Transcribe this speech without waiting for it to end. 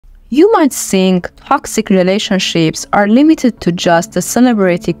You might think toxic relationships are limited to just the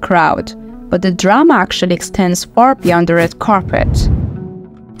celebrity crowd, but the drama actually extends far beyond the red carpet.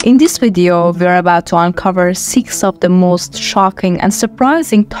 In this video, we are about to uncover 6 of the most shocking and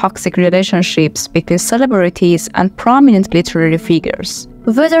surprising toxic relationships between celebrities and prominent literary figures.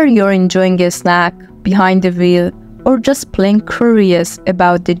 Whether you're enjoying a snack, behind the wheel, or just plain curious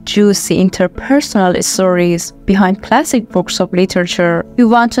about the juicy interpersonal stories behind classic books of literature, you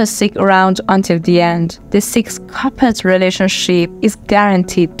want to stick around until the end. The 6-coupled relationship is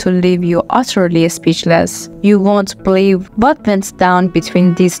guaranteed to leave you utterly speechless. You won't believe what went down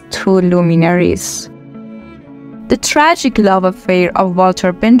between these 2 luminaries. The tragic love affair of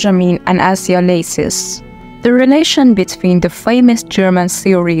Walter Benjamin and Asia Lacis. The relation between the famous German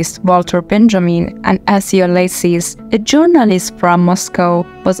theorist Walter Benjamin and Asia Lacis, a journalist from Moscow,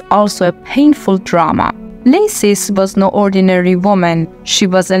 was also a painful drama. Lacis was no ordinary woman. She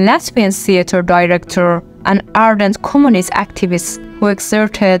was a Latvian theater director, an ardent communist activist who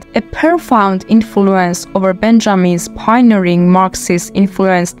exerted a profound influence over Benjamin's pioneering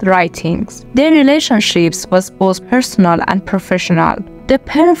Marxist-influenced writings. Their relationships was both personal and professional. The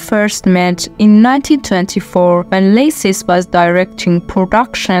pair first met in 1924 when Lacis was directing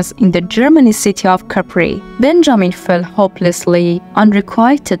productions in the German city of Capri. Benjamin fell hopelessly,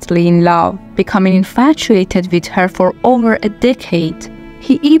 unrequitedly in love, becoming infatuated with her for over a decade.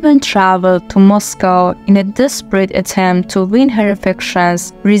 He even traveled to Moscow in a desperate attempt to win her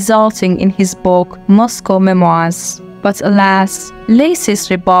affections, resulting in his book Moscow Memoirs. But alas, Lacis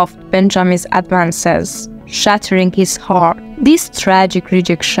rebuffed Benjamin's advances, shattering his heart. This tragic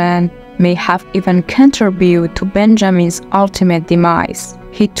rejection may have even contributed to Benjamin's ultimate demise.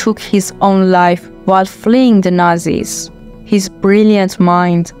 He took his own life while fleeing the Nazis. His brilliant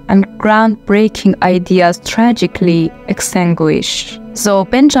mind and groundbreaking ideas tragically extinguished. Though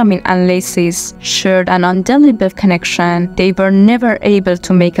Benjamin and Lacis shared an indelible connection, they were never able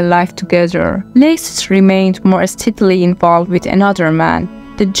to make a life together. Lacis remained more steadily involved with another man,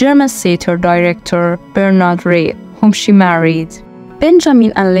 the German theater director Bernhard Reh, whom she married.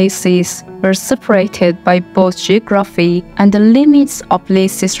 Benjamin and Lacis were separated by both geography and the limits of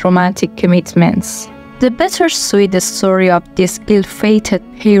Lacis' romantic commitments. The bittersweet story of this ill-fated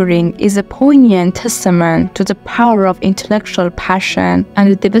pairing is a poignant testament to the power of intellectual passion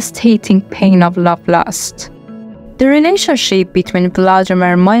and the devastating pain of love lost. The relationship between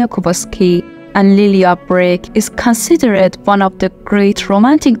Vladimir Mayakovsky and Lilia Breck is considered one of the great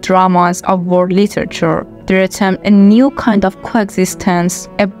romantic dramas of world literature. They attempt a new kind of coexistence,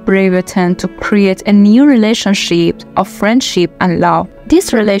 a brave attempt to create a new relationship of friendship and love.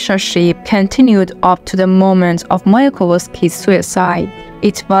 This relationship continued up to the moment of Mayakovsky's suicide.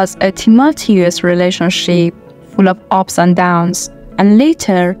 It was a tumultuous relationship full of ups and downs, and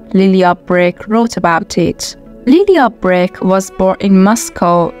later Lilia Breck wrote about it. Lilia Breck was born in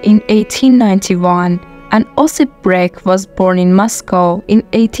Moscow in 1891, and Osip Breck was born in Moscow in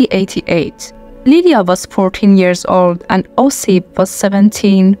 1888. Lilia was 14 years old and Osip was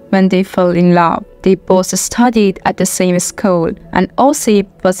 17 when they fell in love. They both studied at the same school, and Osip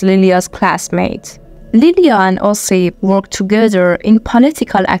was Lilia's classmate. Lilia and Osip worked together in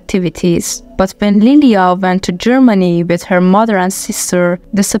political activities, but when Lilia went to Germany with her mother and sister,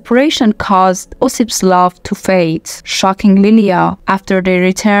 the separation caused Osip's love to fade, shocking Lilia. After they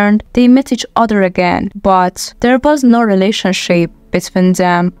returned, they met each other again, but there was no relationship between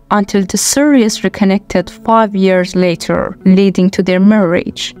them until the series reconnected 5 years later, leading to their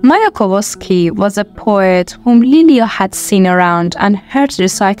marriage. Mayakovsky was a poet whom Lilia had seen around and heard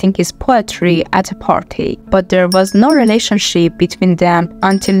reciting his poetry at a party, but there was no relationship between them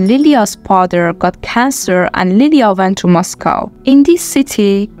until Lilia's father got cancer and Lilia went to Moscow. In this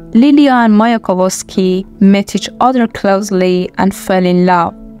city, Lilia and Mayakovsky met each other closely and fell in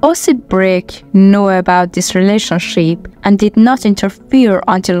love. Osip Breck knew about this relationship and did not interfere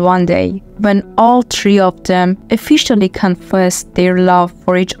until one day, when all 3 of them officially confessed their love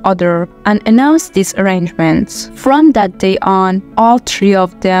for each other and announced this arrangement. From that day on, all 3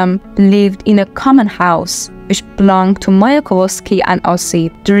 of them lived in a common house, which belonged to Mayakovsky and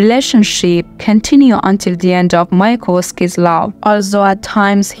Osip. The relationship continued until the end of Mayakovsky's love, although at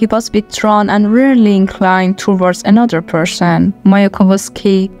times he was withdrawn and rarely inclined towards another person.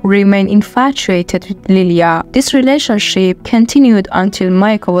 Mayakovsky remained infatuated with Lilia. This relationship continued until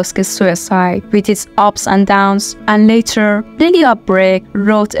Mayakovsky's suicide, with its ups and downs, and later Lilia Breck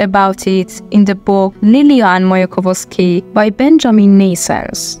wrote about it in the book Lilia and Mayakovsky by Benjamin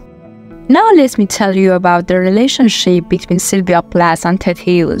Naisens. Now let me tell you about the relationship between Sylvia Plath and Ted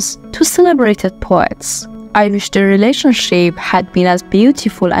Hughes, 2 celebrated poets. I wish the relationship had been as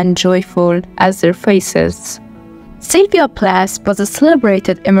beautiful and joyful as their faces. Sylvia Plath was a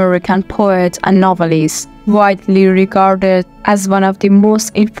celebrated American poet and novelist, widely regarded as one of the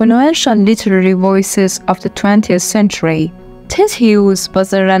most influential literary voices of the 20th century. Ted Hughes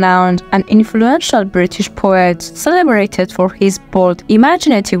was a renowned and influential British poet celebrated for his bold,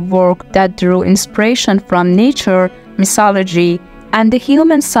 imaginative work that drew inspiration from nature, mythology, and the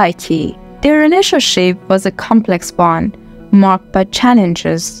human psyche. Their relationship was a complex one, marked by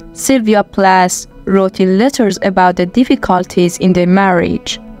challenges. Sylvia Plath wrote in letters about the difficulties in their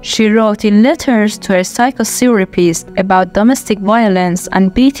marriage. She wrote in letters to her psychotherapist about domestic violence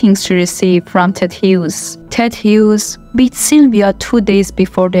and beatings she received from Ted Hughes. Ted Hughes beat Sylvia 2 days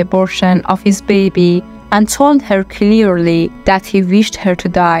before the abortion of his baby and told her clearly that he wished her to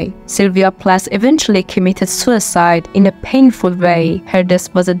die. Sylvia Plath eventually committed suicide in a painful way. Her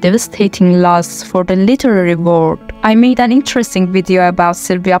death was a devastating loss for the literary world. I made an interesting video about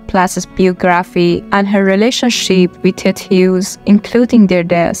Sylvia Plath's biography and her relationship with Ted Hughes, including their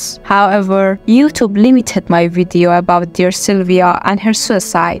deaths. However, YouTube limited my video about dear Sylvia and her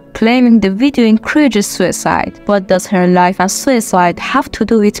suicide, claiming the video encourages suicide. What does her life and suicide have to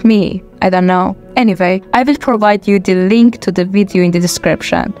do with me? I don't know. Anyway, I will provide you the link to the video in the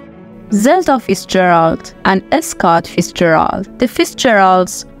description. Zelda Fitzgerald and Scott Fitzgerald. The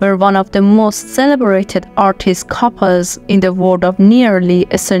Fitzgeralds were one of the most celebrated artist couples in the world of nearly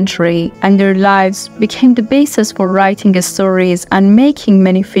a century, and their lives became the basis for writing stories and making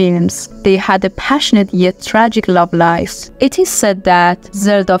many films. They had a passionate yet tragic love life. It is said that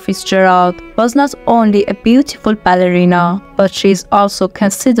Zelda Fitzgerald was not only a beautiful ballerina, but she is also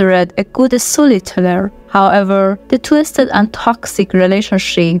considered a good storyteller. However, the twisted and toxic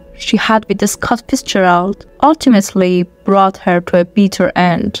relationship she had with Scott Fitzgerald ultimately brought her to a bitter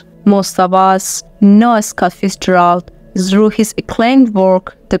end. Most of us know Scott Fitzgerald through his acclaimed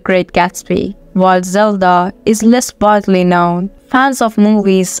work, The Great Gatsby, while Zelda is less widely known. Fans of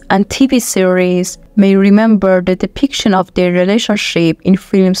movies and TV series may remember the depiction of their relationship in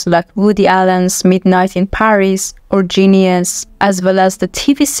films like Woody Allen's Midnight in Paris or Genius, as well as the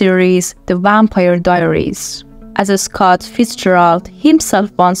TV series The Vampire Diaries. As Scott Fitzgerald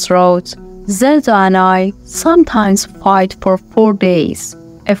himself once wrote, "Zelda and I sometimes fight for 4 days,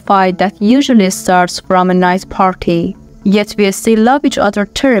 a fight that usually starts from a night party. Yet we still love each other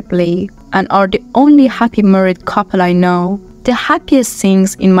terribly and are the only happy married couple I know. The happiest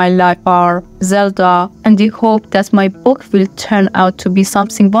things in my life are Zelda and the hope that my book will turn out to be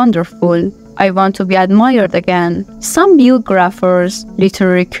something wonderful. I want to be admired again." Some biographers,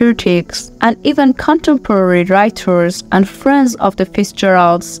 literary critics, and even contemporary writers and friends of the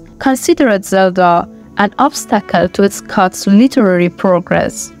Fitzgeralds considered Zelda an obstacle to Scott's literary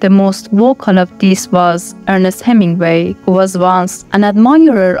progress. The most vocal of these was Ernest Hemingway, who was once an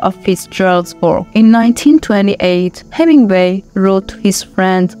admirer of Fitzgerald's work. In 1928, Hemingway wrote to his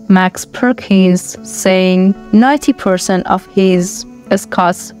friend Max Perkins, saying 90% of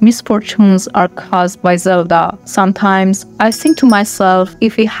Scott's misfortunes are caused by Zelda. "Sometimes I think to myself,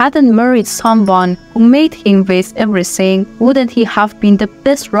 if he hadn't married someone who made him waste everything, wouldn't he have been the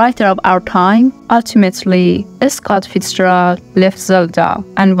best writer of our time?" Ultimately, Scott Fitzgerald left Zelda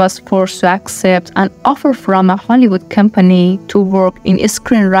and was forced to accept an offer from a Hollywood company to work in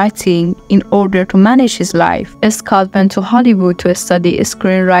screenwriting in order to manage his life. Scott went to Hollywood to study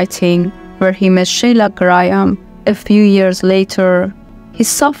screenwriting, where he met Sheila Graham. A few years later, he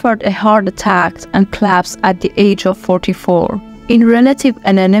suffered a heart attack and collapsed at the age of 44, in relative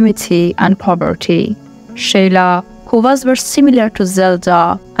anonymity and poverty. Sheila, who was very similar to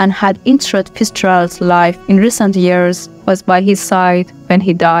Zelda and had entered Fitzgerald's life in recent years, was by his side when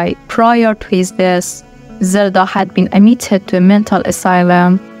he died. Prior to his death, Zelda had been admitted to a mental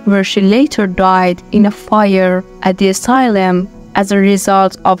asylum, where she later died in a fire at the asylum as a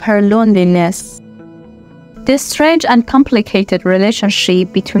result of her loneliness. The strange and complicated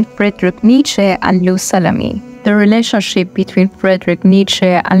relationship between Friedrich Nietzsche and Lou Salome. The relationship between Friedrich Nietzsche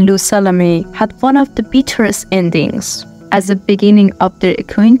and Lou Salome had one of the bitterest endings. At the beginning of their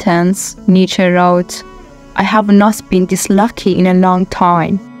acquaintance, Nietzsche wrote, "I have not been this lucky in a long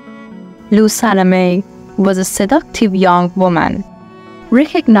time." Lou Salome was a seductive young woman.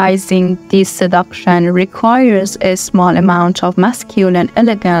 Recognizing this seduction requires a small amount of masculine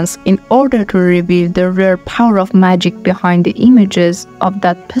elegance in order to reveal the rare power of magic behind the images of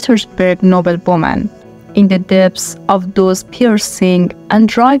that Petersburg noblewoman. In the depths of those piercing and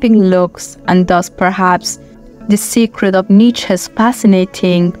driving looks, and thus perhaps the secret of Nietzsche's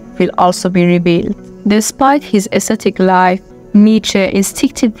fascinating will also be revealed. Despite his ascetic life, Nietzsche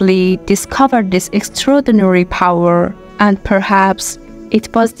instinctively discovered this extraordinary power, and perhaps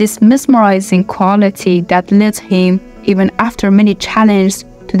it was this mesmerizing quality that led him, even after many challenges,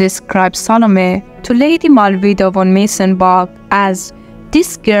 to describe Salome to Lady Malvida von Meysenbach as,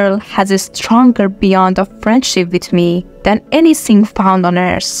 "This girl has a stronger bond of friendship with me than anything found on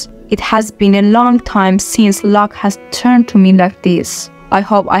earth. It has been a long time since luck has turned to me like this. I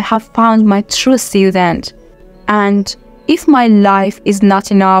hope I have found my true student. And if my life is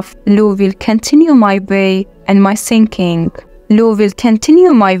not enough, Lou will continue my way and my thinking. Lou will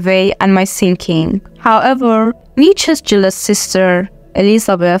continue my way and my thinking." However, Nietzsche's jealous sister,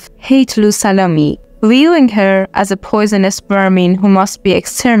 Elizabeth, hated Lou Salome, viewing her as a poisonous vermin who must be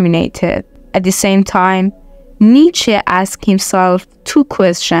exterminated. At the same time, Nietzsche asked himself two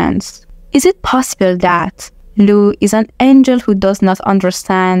questions. Is it possible that Lou is an angel who does not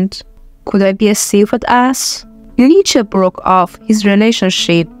understand? Could I be a thief with us? Nietzsche broke off his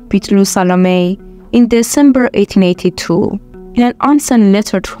relationship with Lou Salome in December 1882. In an unsent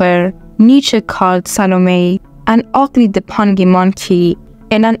letter to her, Nietzsche called Salome an ugly depungy monkey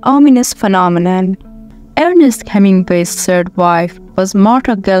and an ominous phenomenon. Ernest Hemingway's third wife was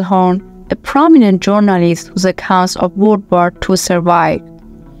Martha Gellhorn, a prominent journalist whose accounts of World War II survived.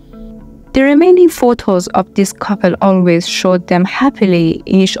 The remaining photos of this couple always showed them happily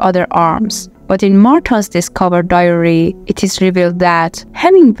in each other's arms, but in Martha's discovered diary, it is revealed that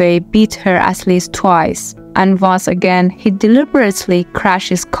Hemingway beat her at least twice, and once again he deliberately crashed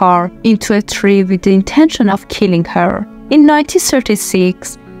his car into a tree with the intention of killing her. In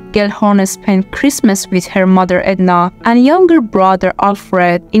 1936, Gellhorn spent Christmas with her mother Edna and younger brother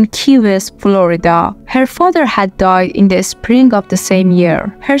Alfred in Key West, Florida. Her father had died in the spring of the same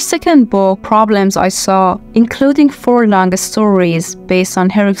year. Her second book, Problems I Saw, including 4 long stories based on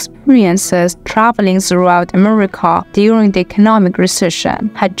her experiences traveling throughout America during the economic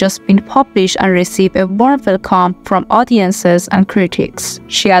recession, had just been published and received a warm welcome from audiences and critics.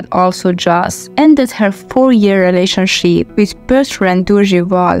 She had also just ended her 4-year relationship with Bertrand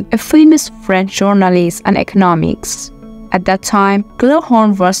Durgival, a famous French journalist and economics. At that time,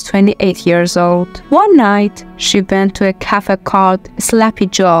 Gellhorn was 28 years old. One night, she went to a cafe called Slappy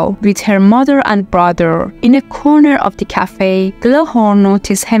Joe with her mother and brother. In a corner of the cafe, Gellhorn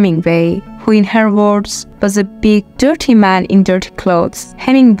noticed Hemingway, who in her words, was a big, dirty man in dirty clothes.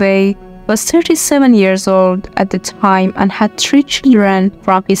 Hemingway was 37 years old at the time and had 3 children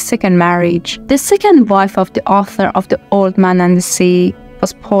from his second marriage. The second wife of the author of The Old Man and the Sea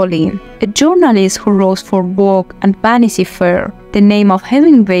was Pauline, a journalist who wrote for Vogue and Vanity Fair. The name of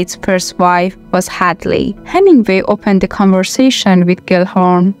Hemingway's first wife was Hadley. Hemingway opened the conversation with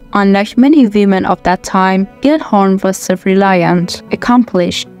Gellhorn. Unlike many women of that time, Gellhorn was self-reliant,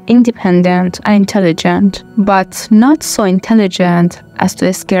 accomplished, independent, and intelligent, but not so intelligent as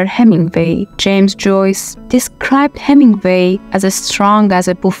to scare Hemingway. James Joyce described Hemingway as strong as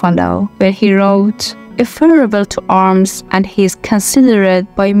a buffalo, where he wrote, "A farewell to arms, and he is considered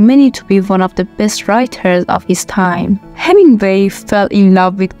by many to be one of the best writers of his time." Hemingway fell in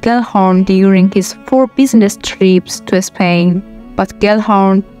love with Gellhorn during his 4 business trips to Spain. But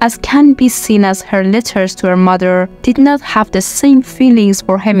Gellhorn, as can be seen as her letters to her mother, did not have the same feelings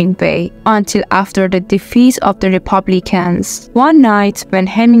for Hemingway until after the defeat of the Republicans. One night, when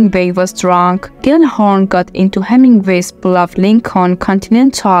Hemingway was drunk, Gellhorn got into Hemingway's beloved Lincoln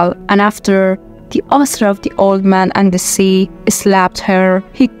Continental, and after the author of The Old Man and the Sea slapped her,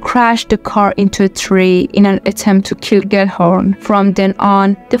 he crashed the car into a tree in an attempt to kill Gellhorn. From then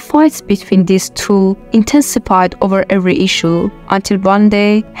on, the fights between these two intensified over every issue, until one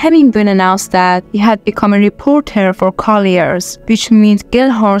day, Hemingway announced that he had become a reporter for Collier's, which means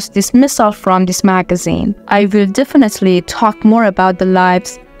Gellhorn's dismissal from this magazine. I will definitely talk more about the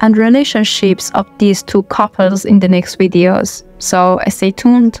lives and relationships of these two couples in the next videos, so stay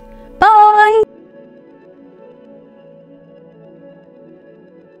tuned. Bye!